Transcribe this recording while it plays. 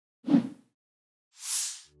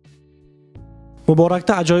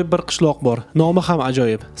Muborakda ajoyib bir qishloq bor. Nomi ham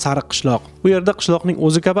ajoyib, Sariq qishloq. Bu yerda qishloqning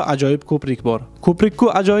o'zi kabi ajoyib ko'prik bor. Ko'prik-ku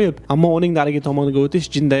ajoyib, ammo uning narigi tomoniga o'tish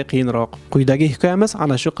jinday qiyinroq. Quyidagi hikoyamiz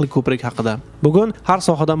ana shu qilko'prik haqida. Bugun har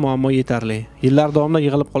sohada muammo yetarli. Yillar davomida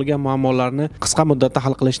yig'ilib qolgan muammolarni qisqa muddatda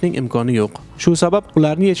hal qilishning imkoni yo'q. Shu sabab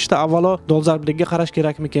ularni yechishda avvalo dolzarblikka qarash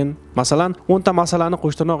kerakmikin? Masalan, 10 ta masalani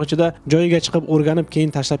qo'shtirnoq ichida joyiga chiqib o'rganib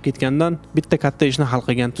keyin tashlab ketgandan bitta katta ishni hal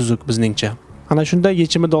qilgan tuzuk bizningcha. Ana shunday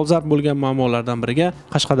yechimi dolzarb bo'lgan muammolardan biriga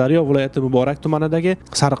Qashqadaryo viloyati Muborak tumanidagi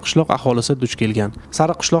Sariq qishloq aholisi duch kelgan.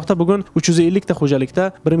 Sariq qishloqda bugun 350 ta xo'jalikda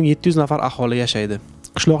 1700 nafar aholi yashaydi.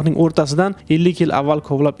 Qishloqning o'rtasidan 50 yil avval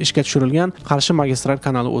kovlab ishga tushirilgan Qarshi magistral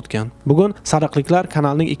kanali o'tgan. Bugun sariqliklar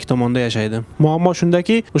kanalning ikki tomonida yashaydi. Muammo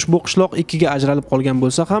shundaki, ushbu qishloq ikkiga ajralib qolgan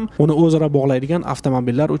bo'lsa ham, uni o'zaro bog'laydigan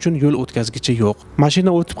avtomobillar uchun yo'l o'tkazgichi yo'q.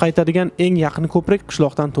 Mashina o'tib qaytadigan eng yaqin ko'prik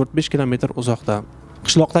qishloqdan 4-5 kilometr uzoqda.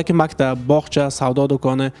 Qishloqdagi maktab, bog'cha, savdo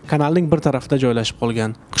do'koni kanalning bir tarafida joylashib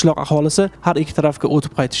qolgan. Qishloq aholisi har ikki tarafga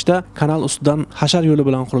o'tib qaytishda kanal ustidan hashar yo'li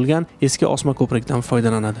bilan qurilgan eski osma ko'prikdan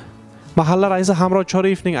foydalanadi. Mahalla raisi Hamro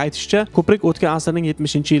Choriyevning aytishicha, ko'prik o'tgan asrning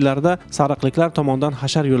 70-yillarida sariqliklar tomonidan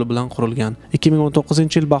hashar yo'li bilan qurilgan.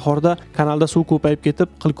 2019-yil bahorda kanalda suv ko'payib ketib,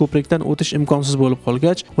 qilko'prikdan o'tish imkonsiz bo'lib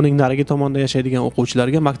qolgach, uning narigi tomonda yashaydigan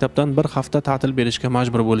o'quvchilarga maktabdan bir hafta ta'til berishga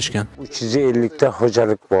majbur bo'lishgan. 350 ta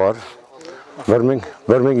xo'jalik bor.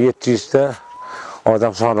 1700 ta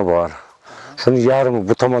odam soni bor. Shuni yarmi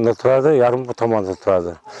bu tomonda turadi, yarmi bu tomonda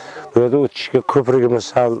turadi. Bu yerda o'tishga ko'prigimiz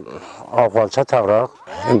sal ahvolcha tavroq,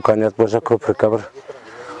 imkoniyat bo'lsa ko'prikka bir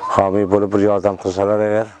homiy bo'lib bir yordam qilsalar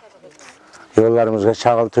agar. Yo'llarimizga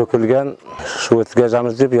chag'il to'kilgan, suv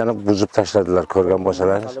o'tkazamiz deb yana buzib tashladilar, ko'rgan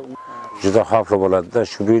bo'lsalar. Juda xavfli bo'ladi-da.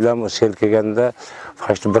 Shu bilan sel kelganda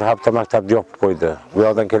faqat bir hafta maktabni yopib qo'ydi. Bu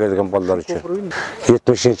yoqdan keladigan bolalar uchun.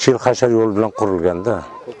 70-yil hashar yo'l bilan qurilganda.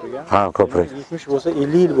 Ha, ko'prik. 70 bo'lsa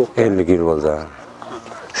 50 yil bo'ldi. 50 yil bo'ldi.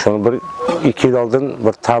 Shuni bir 2 yil oldin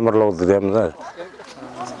bir ta'mirlovdi deyapman-da.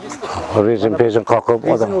 Rezin qoqib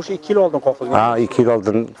odam. O'sha 2 yil oldin qoqilgan. Ha, 2 yil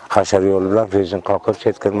oldin hashar yo'l bilan rezin qoqib,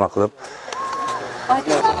 chetkirma qilib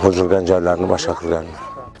buzilgan joylarni boshqa qilgan.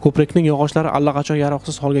 Ko'prikning yog'ochlari allaqachon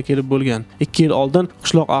yaroqsiz holga kelib bo'lgan. 2 yil oldin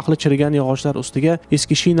qishloq ahli chirigan yog'ochlar ustiga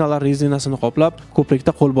eski shinalar rezinasini qoplab,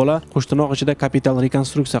 ko'prikda qo'lbola qo'shtirnoq ichida kapital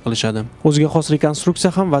rekonstruksiya qilishadi. O'ziga xos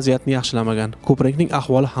rekonstruksiya ham vaziyatni yaxshilamagan. Ko'prikning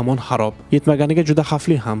ahvoli hamon xarob. Yetmaganiga juda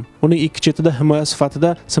xavfli ham. Uning ikki chetida himoya sifatida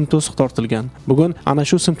sim to'siq tortilgan. Bugun ana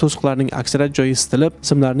shu sim to'siqlarning aksariyat joyi isitilib,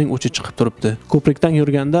 simlarning uchi chiqib turibdi. Ko'prikdan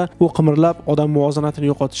yurganda u qimirlab, odam muvozanatini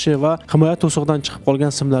yo'qotishi va himoya to'siqdan chiqib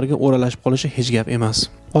qolgan simlarga o'ralashib qolishi hech gap emas.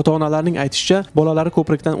 Ota-onalarning aytishicha, bolalari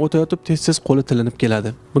ko'prikdan o'tayotib tez-tez qo'li tilinib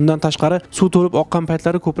keladi. Bundan tashqari, suv to'lib oqqan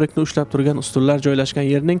paytlari ko'prikni ushlab turgan ustunlar joylashgan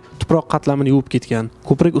yerning tuproq qatlamini yuvib ketgan.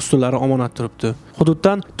 Ko'prik ustunlari omonat turibdi.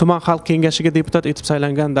 Hududdan tuman xalq kengashiga deputat etib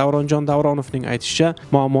saylangan Davronjon Davronovning aytishicha,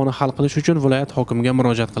 muammoni hal qilish uchun viloyat hokimiga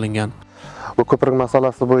murojaat qilingan. Bu ko'prik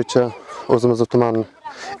masalasi bo'yicha o'zimizning tuman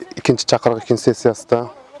ikkinchi chaqiriq ikkinchi sessiyasida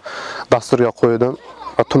dasturga qo'ydim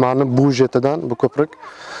va tumanning budjetidan bu ko'prik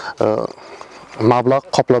mablag'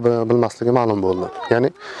 qoplab bilmasligi ma'lum bo'ldi. Ya'ni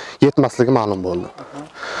yetmasligi ma'lum bo'ldi.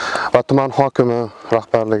 Va tuman hokimi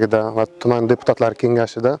rahbarligida va tuman deputatlar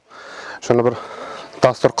kengashida shuni bir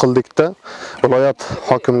dastur qildikda, viloyat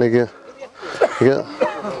hokimligiga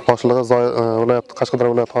boshlig'i viloyat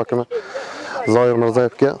Qashqadaryo viloyat hokimi Zoir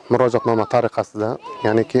Mirzayevga murojaatnoma tariqasida,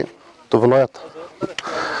 ya'niki viloyat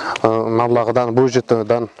mablag'idan,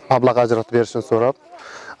 budjetidan mablag' ajratib berishini so'rab,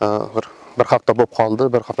 bir hafta bo'lib qoldi,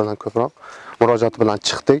 bir haftadan ko'proq murojaat bilan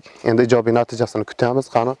chiqdik. Endi ijobiy natijasini kutamiz.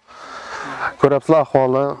 Qani ko'ryapsizlar,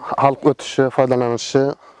 ahvoli xalq o'tishi, foydalanishi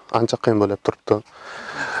ancha qiyin bo'lib turibdi.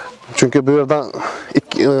 Chunki bu yerda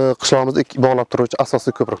qishlog'imizni bog'lab turuvchi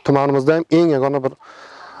asosiy ko'prik. Tumanimizda ham eng yagona bir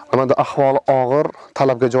nimada ahvoli og'ir,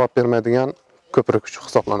 talabga javob bermaydigan ko'prik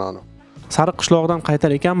hisoblanadi. Sariq qishlog'idan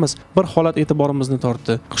qaytar ekanmiz, bir holat e'tiborimizni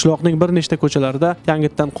tortdi. Qishloqning bir nechta ko'chalarida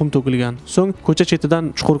yangitdan qum to'kilgan. So'ng ko'cha chetidan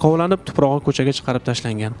chuqur kovlanib, tuprog'i ko'chaga chiqarib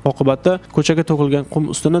tashlangan. Oqibatda ko'chaga to'kilgan qum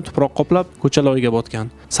ustini tuproq qoplab, ko'cha loyiga botgan.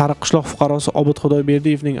 Sariq qishloq fuqarosi Obod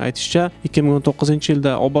Xudoyberdiyevning aytishicha,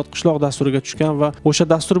 2019-yilda Obod qishloq dasturiga tushgan va o'sha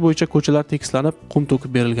dastur bo'yicha ko'chalar tekislanib, qum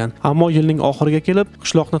to'kib berilgan. Ammo yilning oxiriga kelib,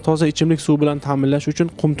 qishloqni toza ichimlik suvi bilan ta'minlash uchun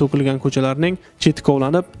qum to'kilgan ko'chalarning cheti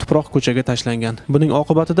kovlanib, tuproq ko'chaga tashlangan. Buning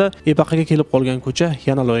oqibatida epaqaga kelib qolgan ko'cha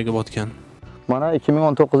yana loyiga botgan. Mana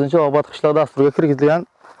 2019 Obod qishloq dasturiga kiritilgan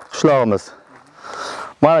qishlog'imiz.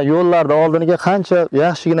 Mana yo'llarda oldiniga qancha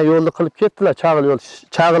yaxshigina yo'lni qilib ketdilar,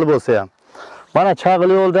 chag'il bo'lsa ham. Mana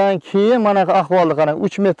chag'il yo'ldan keyin mana ahvolni qarang,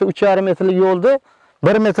 3 metr, 3,5 metrlik yo'lni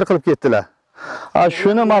 1 metr qilib ketdilar.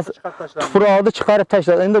 Shuni tuproqni chiqarib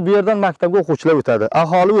tashladi. Endi bu yerdan maktabga o'quvchilar o'tadi,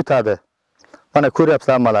 aholi o'tadi. Mana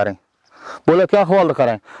ko'ryapsizlar hammalaring. Bo'layotgan ahvolni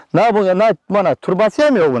qarang. Mana turbasi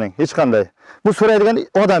ham yo'q buning, hech qanday. Bu so'raydigan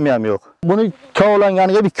odam ham yo'q. Buni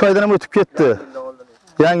kovlanganiga 2 oydan ham o'tib ketdi.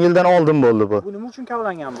 Yangi yildan oldin bo'ldi bu. Bu nima uchun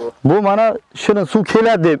kovlangan bu? Bu mana shirin suv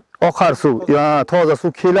keladi deb, oqar suv, toza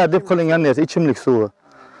suv keladi deb qilingan narsa, ichimlik suvi.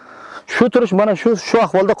 Shu turish mana shu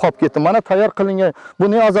ahvolda qolib ketdi. Mana tayyor qilingan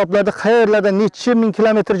buni azoblarda qayerlardan necha ming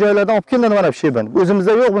kilometr joylardan olib kelindi mana bu shebin.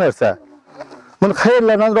 O'zimizda yo'q bu narsa. Buni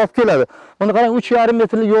qayerlardan olib keladi? Buni qarang 3,5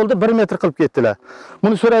 metrlik yo'lda 1 metr qilib ketdilar.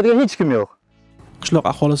 Buni so'raydigan hech kim yo'q. Qishloq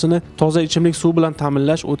aholisini toza ichimlik suv bilan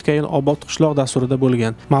ta'minlash o'tgan yil obod qishloq dasturida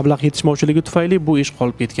bo'lgan. Mablag' yetishmovchiligi tufayli bu ish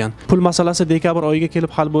qolib ketgan. Pul masalasi dekabr oyiga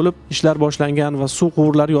kelib hal bo'lib, ishlar boshlangan va suv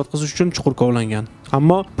quvurlari yotqizish uchun chuqur kovlangan.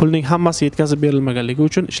 Ammo pulning hammasi yetkazib berilmaganligi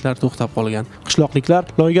uchun ishlar to'xtab qolgan. Qishloqliklar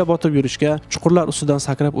loyga botib yurishga, chuqurlar ustidan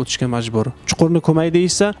sakrab o'tishga majbur. Chuqurni ko'may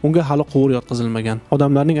deysa, unga hali quvur yotqizilmagan.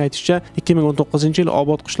 Odamlarning aytishicha, 2019-yil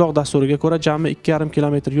obod qishloq dasturiga ko'ra jami 2,5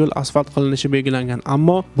 kilometr yo'l asfalt qilinishi belgilangan,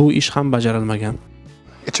 ammo bu ish ham bajarilmagan.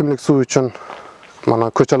 Ichimlik suv uchun mana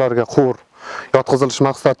ko'chalarga quvur yotqizilish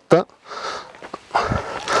maqsadida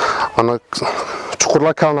mana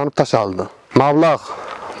chuqurlar kavlanib tashaldi. Mablag'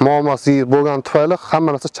 muammosi bo'lgan tufayli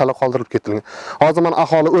hamma narsa chala qoldirib ketilgan. Hozir mana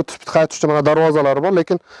aholi o'tib qaytish uchun mana darvozalari bor,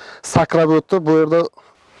 lekin sakrab o'tdi. Bu yerda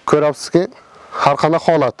ko'ryapsizki, har qanday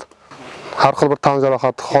holat, har xil bir tan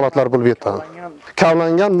jarohati holatlar bo'lib yetadi.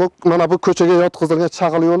 Kavlangan mana bu ko'chaga yotqizilgan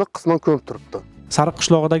chag'al yo'li qisman ko'mib turibdi. Sariq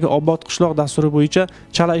qishlog'idagi obod qishloq dasturi bo'yicha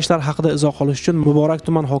chala ishlar haqida izoh olish uchun Muborak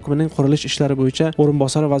tuman hokimining qurilish ishlari bo'yicha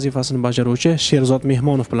o'rinbosari vazifasini bajaruvchi Sherzod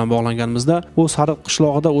Mehmonov bilan bog'langanimizda, u Sariq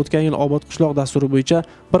qishlog'ida o'tgan yil obod qishloq dasturi bo'yicha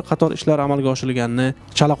bir qator ishlar amalga oshirilganini,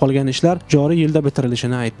 chala qolgan ishlar joriy yilda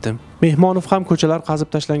bitirilishini aytdi. Mehmonov ham ko'chalar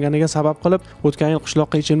qazib tashlanganiga sabab qilib, o'tgan yil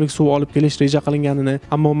qishloqqa ichimlik suv olib kelish reja qilinganini,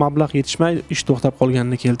 ammo mablag' yetishmay ish to'xtab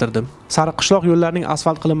qolganini keltirdi. Sariq qishloq yo'llarining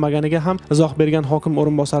asfalt qilinmaganiga ham izoh bergan hokim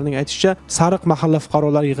o'rinbosarining aytishicha, Sariq mahalla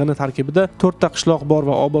fuqarolar yig'ini tarkibida 4 ta qishloq bor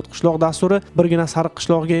va obod qishloq dasturi birgina Sariq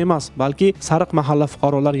qishlog'iga emas, balki Sariq mahalla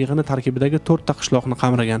fuqarolar yig'ini tarkibidagi 4 ta qishloqni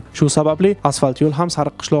qamragan. Shu sababli asfalt yo'l ham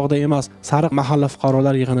Sariq qishlog'ida emas, Sariq mahalla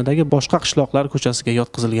fuqarolar yig'inidagi boshqa qishloqlar ko'chasiga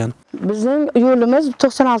yotqizilgan. Bizning yo'limiz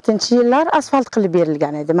 96-yillar asfalt qilib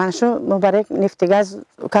berilgan edi. Mana shu Muborak neft-gaz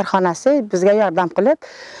korxonasi bizga yordam qilib,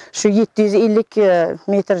 shu 750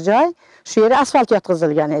 metr joy shu yerga asfalt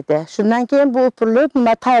yotqizilgan edi. Shundan keyin bu o'pirilib,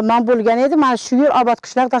 tamom bo'lgan edi. Mana shu yer obod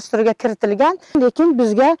qishloq dasturiga kiritilgan, lekin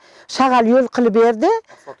bizga shag'al yo'l qilib berdi.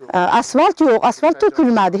 Asfalt yo'q, asfalt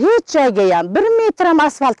to'kilmadi. Hech joyga ham 1 metr ham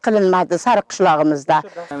asfalt qilinmadi Sariq qishlog'imizda.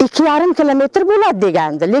 2,5 kilometr bo'ladi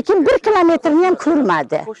degandi, lekin 1 kilometrni ham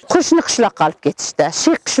ko'rmadi. Qo'shni qishloqqa olib ketishdi,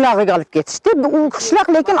 Sheyx qishlog'iga olib ketishdi. U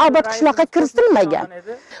qishloq lekin obod qishloqqa kiritilmagan.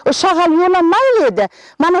 O shag'al yo'l ham mayli edi.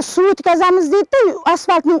 Mana suv o'tkazamiz dedi,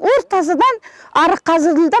 asfaltning o'rtasidan ariq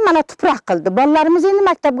qazildi, mana tuproq qildi. Bolalarimiz endi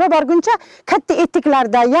maktabga borguncha katta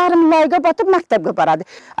etiklarda yarim loyga botib maktabga boradi.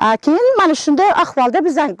 Keyin mana shunday ahvolda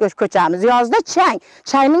bizdan ko'chamiz. Yozda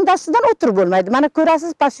changning dastidan o'tirib bo'lmaydi. Mana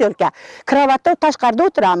ko'rasiz posyolka. Kravatda tashqarida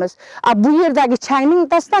o'tiramiz. Bu yerdagi changning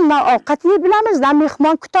dastidan na ovqat yeb bilamiz, na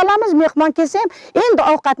mehmon kuta olamiz. Mehmon kelsa ham endi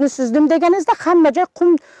ovqatni suzdim deganingizda hamma joy qum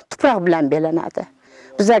tuproq bilan belanadi.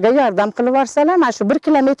 Bizga yordam qilib yorsalar, mana shu 1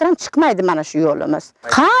 kilometr ham chiqmaydi mana shu yo'limiz.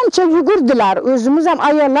 Qancha yugurdilar, o'zimiz ham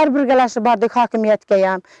ayollar birgalashib bordik hokimiyatga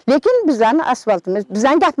ham. Lekin bizning asfaltimiz,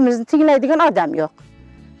 bizning gapimizni tinglaydigan odam yo'q.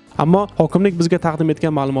 Ammo hokimlik bizga taqdim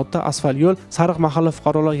etgan ma'lumotda asfalt yo'l Sariq mahalla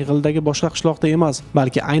fuqarolar yig'ilidagi boshqa qishloqda emas,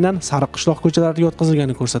 balki aynan Sariq qishloq ko'chalariga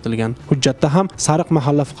yotqizilgani ko'rsatilgan. Hujjatda ham Sariq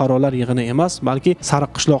mahalla fuqarolar yig'ini emas, balki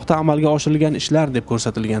Sariq qishloqda amalga oshirilgan ishlar deb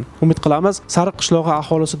ko'rsatilgan. Umid qilamiz, Sariq qishlog'i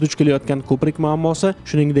aholisi duch kelayotgan ko'prik muammosi,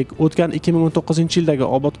 shuningdek, o'tgan 2019-yildagi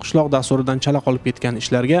obod qishloq dasturidan chala qolib ketgan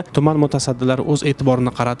ishlarga tuman mutasaddilari o'z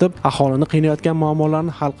e'tiborini qaratib, aholini qiynayotgan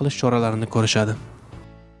muammolarni hal qilish choralarini ko'rishadi.